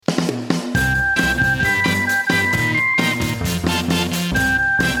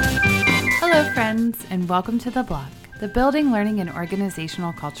friends, and welcome to The Block, the Building, Learning, and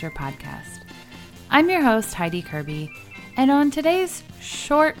Organizational Culture podcast. I'm your host, Heidi Kirby, and on today's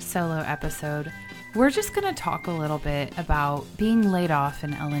short solo episode, we're just going to talk a little bit about being laid off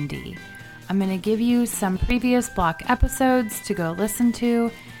in L&D. I'm going to give you some previous Block episodes to go listen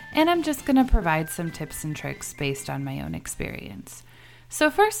to, and I'm just going to provide some tips and tricks based on my own experience. So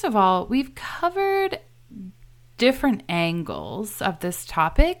first of all, we've covered different angles of this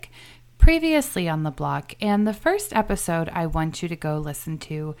topic previously on The Block, and the first episode I want you to go listen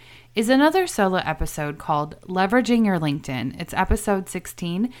to is another solo episode called Leveraging Your LinkedIn. It's episode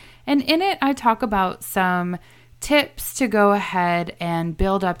 16, and in it I talk about some tips to go ahead and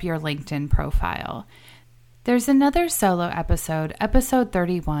build up your LinkedIn profile. There's another solo episode, episode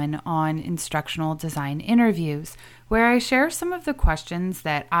 31, on instructional design interviews, where I share some of the questions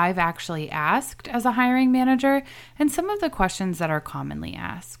that I've actually asked as a hiring manager and some of the questions that are commonly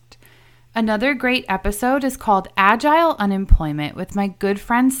asked. Another great episode is called Agile Unemployment with my good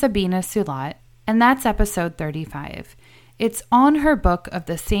friend Sabina Sulat, and that's episode 35. It's on her book of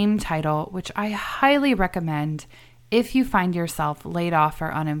the same title, which I highly recommend if you find yourself laid off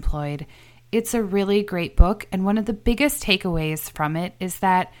or unemployed. It's a really great book, and one of the biggest takeaways from it is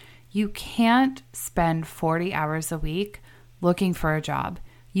that you can't spend 40 hours a week looking for a job.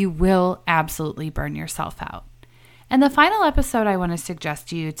 You will absolutely burn yourself out. And the final episode I want to suggest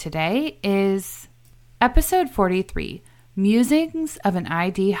to you today is episode 43, Musings of an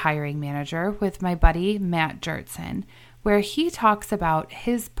ID Hiring Manager, with my buddy Matt Jertson, where he talks about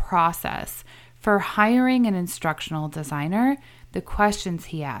his process for hiring an instructional designer, the questions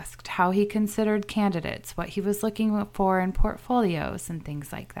he asked, how he considered candidates, what he was looking for in portfolios, and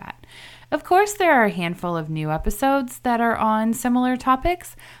things like that. Of course, there are a handful of new episodes that are on similar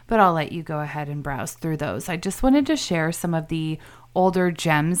topics, but I'll let you go ahead and browse through those. I just wanted to share some of the older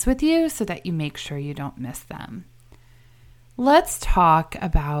gems with you so that you make sure you don't miss them. Let's talk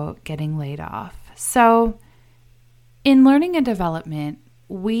about getting laid off. So, in learning and development,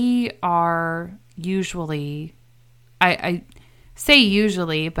 we are usually, I say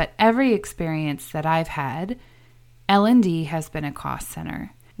usually, but every experience that I've had, L&D has been a cost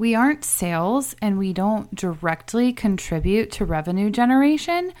center. We aren't sales and we don't directly contribute to revenue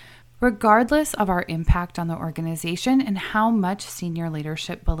generation, regardless of our impact on the organization and how much senior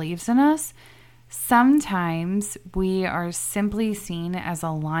leadership believes in us. Sometimes we are simply seen as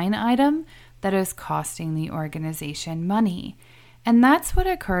a line item that is costing the organization money. And that's what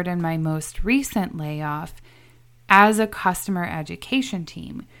occurred in my most recent layoff. As a customer education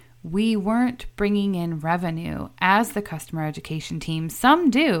team, we weren't bringing in revenue as the customer education team. Some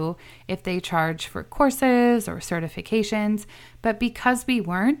do if they charge for courses or certifications, but because we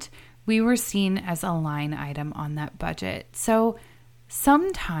weren't, we were seen as a line item on that budget. So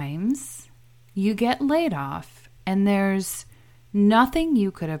sometimes you get laid off and there's nothing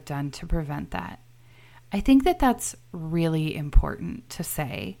you could have done to prevent that. I think that that's really important to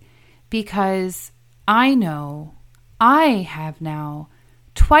say because I know I have now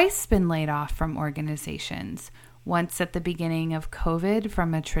twice been laid off from organizations, once at the beginning of COVID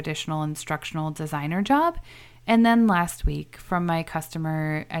from a traditional instructional designer job, and then last week from my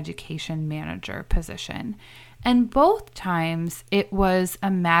customer education manager position. And both times it was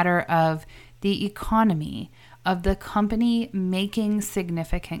a matter of the economy, of the company making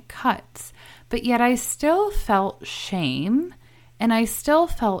significant cuts. But yet I still felt shame and I still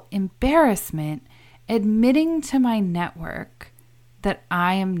felt embarrassment admitting to my network that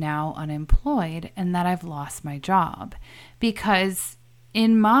I am now unemployed and that I've lost my job. Because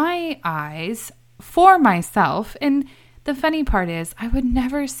in my eyes, for myself, and the funny part is I would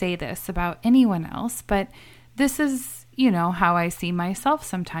never say this about anyone else, but this is, how I see myself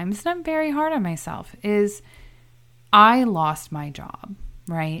sometimes, and I'm very hard on myself, is I lost my job,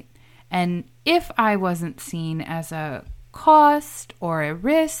 right? And if I wasn't seen as a cost or a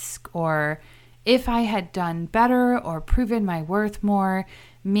risk, or if I had done better or proven my worth more,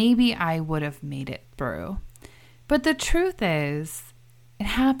 maybe I would have made it through. But the truth is, it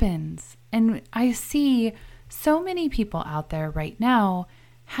happens. And I see so many people out there right now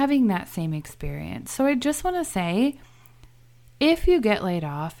having that same experience. So I just want to say, if you get laid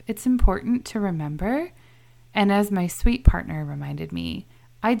off, it's important to remember, and as my sweet partner reminded me,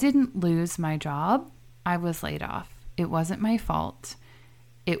 I didn't lose my job. I was laid off. It wasn't my fault.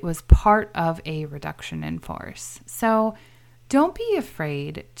 It was part of a reduction in force. So don't be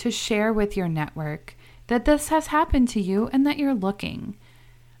afraid to share with your network that this has happened to you and that you're looking.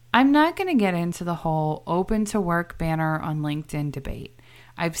 I'm not going to get into the whole open to work banner on LinkedIn debate.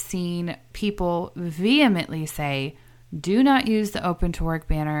 I've seen people vehemently say, Do not use the open to work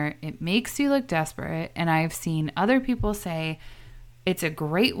banner. It makes you look desperate. And I've seen other people say it's a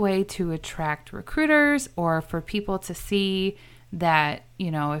great way to attract recruiters or for people to see that,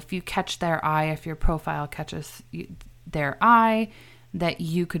 if you catch their eye, if your profile catches their eye, that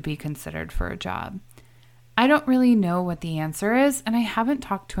you could be considered for a job. I don't really know what the answer is, and I haven't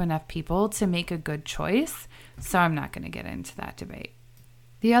talked to enough people to make a good choice, so I'm not going to get into that debate.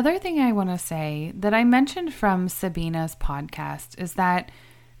 The other thing I want to say that I mentioned from Sabina's podcast is that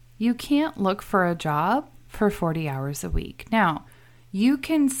you can't look for a job for 40 hours a week. Now, you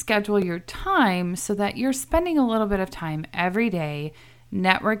can schedule your time so that you're spending a little bit of time every day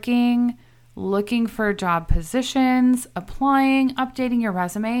networking, looking for job positions, applying, updating your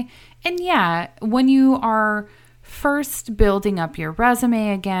resume. And yeah, when you are first building up your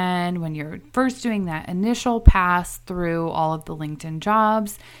resume again, when you're first doing that initial pass through all of the LinkedIn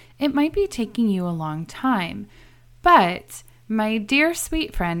jobs, it might be taking you a long time. But my dear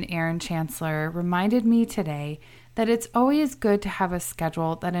sweet friend Erin Chancellor reminded me today that it's always good to have a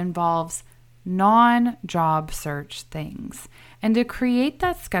schedule that involves non-job search things and to create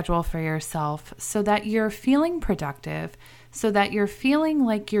that schedule for yourself so that you're feeling productive, so that you're feeling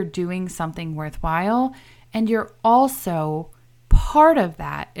like you're doing something worthwhile, and you're also part of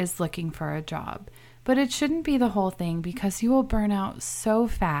that is looking for a job. But it shouldn't be the whole thing because you will burn out so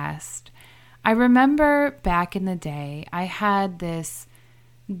fast. I remember back in the day, I had this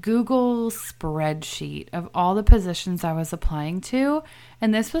Google spreadsheet of all the positions I was applying to.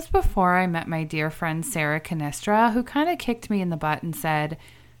 And this was before I met my dear friend Sarah Canestra, who kind of kicked me in the butt and said,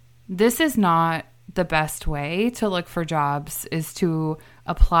 this is not the best way to look for jobs, is to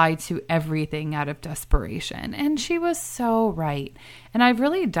apply to everything out of desperation. And she was so right. And I've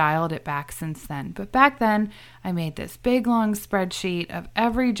really dialed it back since then. But back then, I made this big, long spreadsheet of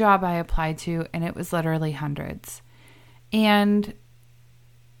every job I applied to, and it was literally hundreds. And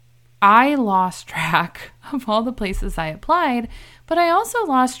I lost track of all the places I applied, but I also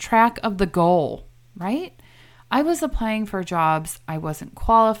lost track of the goal, right? I was applying for jobs I wasn't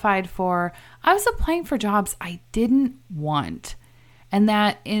qualified for. I was applying for jobs I didn't want, and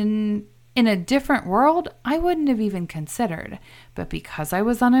that in a different world, I wouldn't have even considered. But because I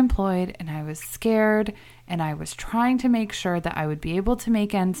was unemployed and I was scared and I was trying to make sure that I would be able to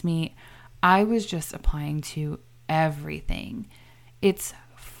make ends meet, I was just applying to everything. It's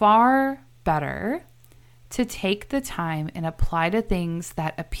far better to take the time and apply to things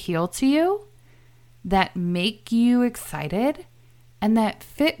that appeal to you, that make you excited, and that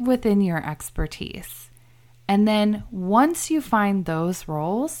fit within your expertise. And then once you find those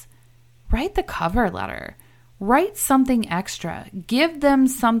roles, write the cover letter, write something extra, give them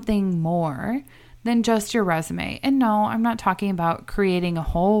something more than just your resume. And no, I'm not talking about creating a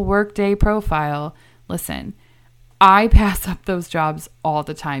whole Workday profile. Listen, I pass up those jobs all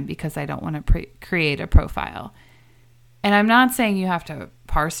the time because I don't want to create a profile. And I'm not saying you have to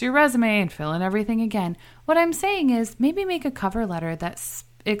parse your resume and fill in everything again. What I'm saying is maybe make a cover letter that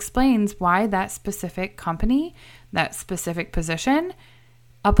explains why that specific company, that specific position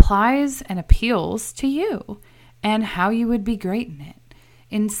applies and appeals to you and how you would be great in it.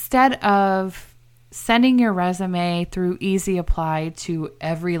 Instead of sending your resume through Easy Apply to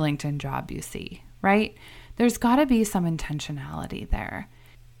every LinkedIn job you see, right? There's got to be some intentionality there.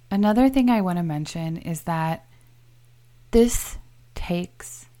 Another thing I want to mention is that this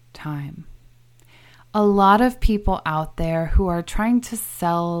takes time. A lot of people out there who are trying to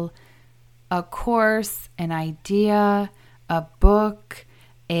sell a course, an idea, a book,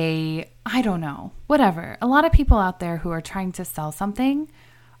 whatever. A lot of people out there who are trying to sell something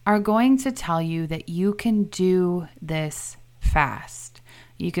are going to tell you that you can do this fast.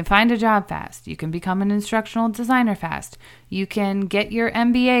 You can find a job fast. You can become an instructional designer fast. You can get your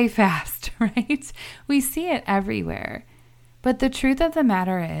MBA fast, right? We see it everywhere. But the truth of the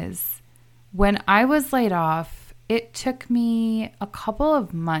matter is, when I was laid off, it took me a couple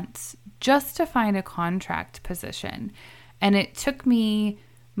of months just to find a contract position. And it took me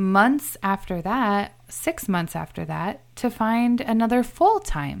months after that, 6 months after that, to find another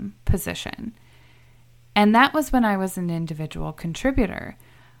full-time position. And that was when I was an individual contributor.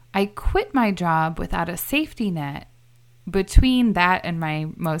 I quit my job without a safety net between that and my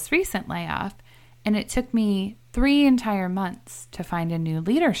most recent layoff, and it took me 3 entire months to find a new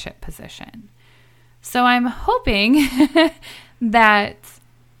leadership position. So I'm hoping that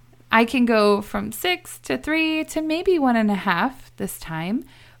I can go from 6 to 3 to maybe 1.5 this time,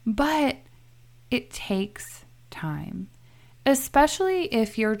 but it takes time, especially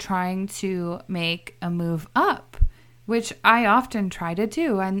if you're trying to make a move up which I often try to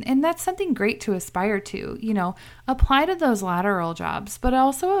do. And that's something great to aspire to, apply to those lateral jobs, but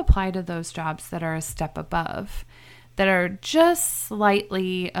also apply to those jobs that are a step above, that are just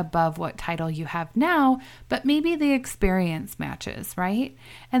slightly above what title you have now, but maybe the experience matches, right?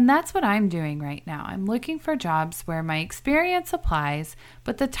 And that's what I'm doing right now. I'm looking for jobs where my experience applies,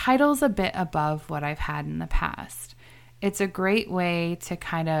 but the title's a bit above what I've had in the past. It's a great way to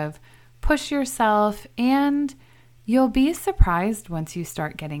kind of push yourself, and you'll be surprised once you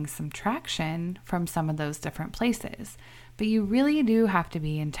start getting some traction from some of those different places. But you really do have to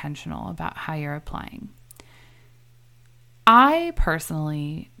be intentional about how you're applying. I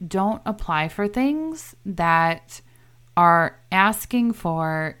personally don't apply for things that are asking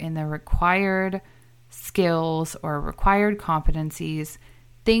for in the required skills or required competencies,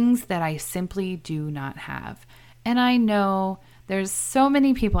 things that I simply do not have. And I know there's so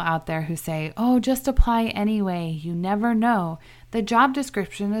many people out there who say, oh, just apply anyway. You never know. The job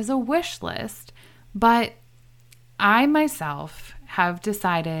description is a wish list. But I myself have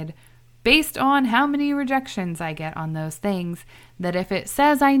decided, based on how many rejections I get on those things, that if it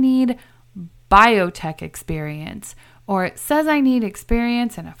says I need biotech experience, or it says I need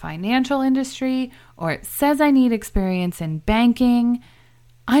experience in a financial industry, or it says I need experience in banking,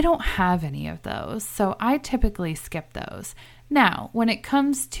 I don't have any of those. So I typically skip those. Now, when it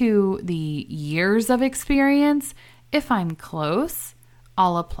comes to the years of experience, if I'm close,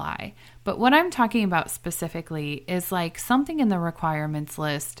 I'll apply. But what I'm talking about specifically is like something in the requirements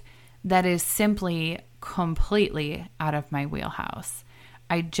list that is simply completely out of my wheelhouse.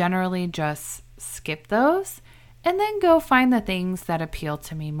 I generally just skip those and then go find the things that appeal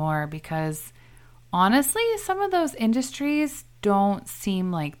to me more, because honestly, some of those industries don't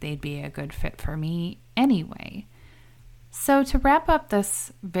seem like they'd be a good fit for me anyway. So to wrap up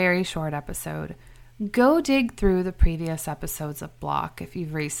this very short episode, go dig through the previous episodes of Block if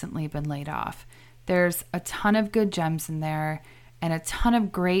you've recently been laid off. There's a ton of good gems in there, and a ton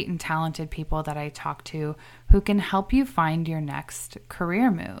of great and talented people that I talk to who can help you find your next career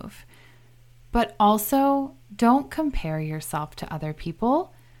move. But also, don't compare yourself to other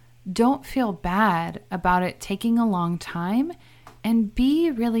people. Don't feel bad about it taking a long time, and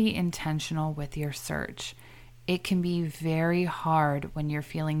be really intentional with your search. It can be very hard when you're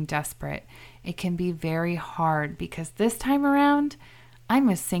feeling desperate. It can be very hard because this time around, I'm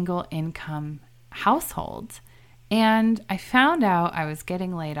a single income household. And I found out I was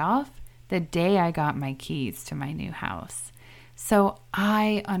getting laid off the day I got my keys to my new house. So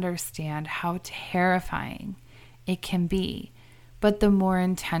I understand how terrifying it can be. But the more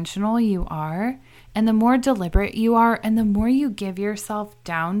intentional you are, and the more deliberate you are, and the more you give yourself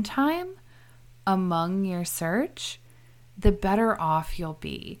downtime among your search, the better off you'll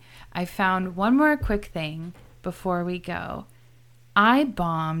be. I found one more quick thing before we go. I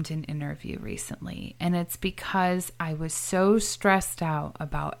bombed an interview recently, and it's because I was so stressed out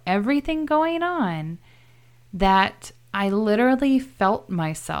about everything going on that I literally felt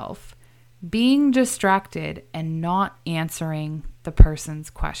myself being distracted and not answering the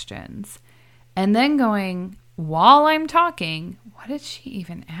person's questions. And then going, while I'm talking, what did she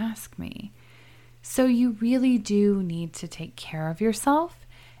even ask me? So you really do need to take care of yourself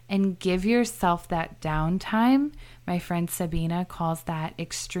and give yourself that downtime. My friend Sabina calls that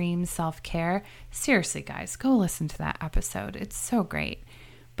extreme self-care. Seriously, guys, go listen to that episode. It's so great.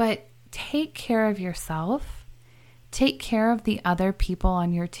 But take care of yourself. Take care of the other people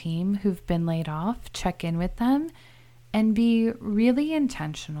on your team who've been laid off. Check in with them and be really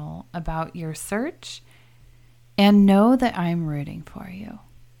intentional about your search, and know that I'm rooting for you.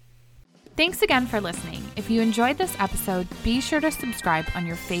 Thanks again for listening. If you enjoyed this episode, be sure to subscribe on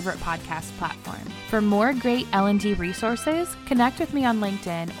your favorite podcast platform. For more great L&D resources, connect with me on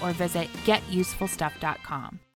LinkedIn or visit getusefulstuff.com.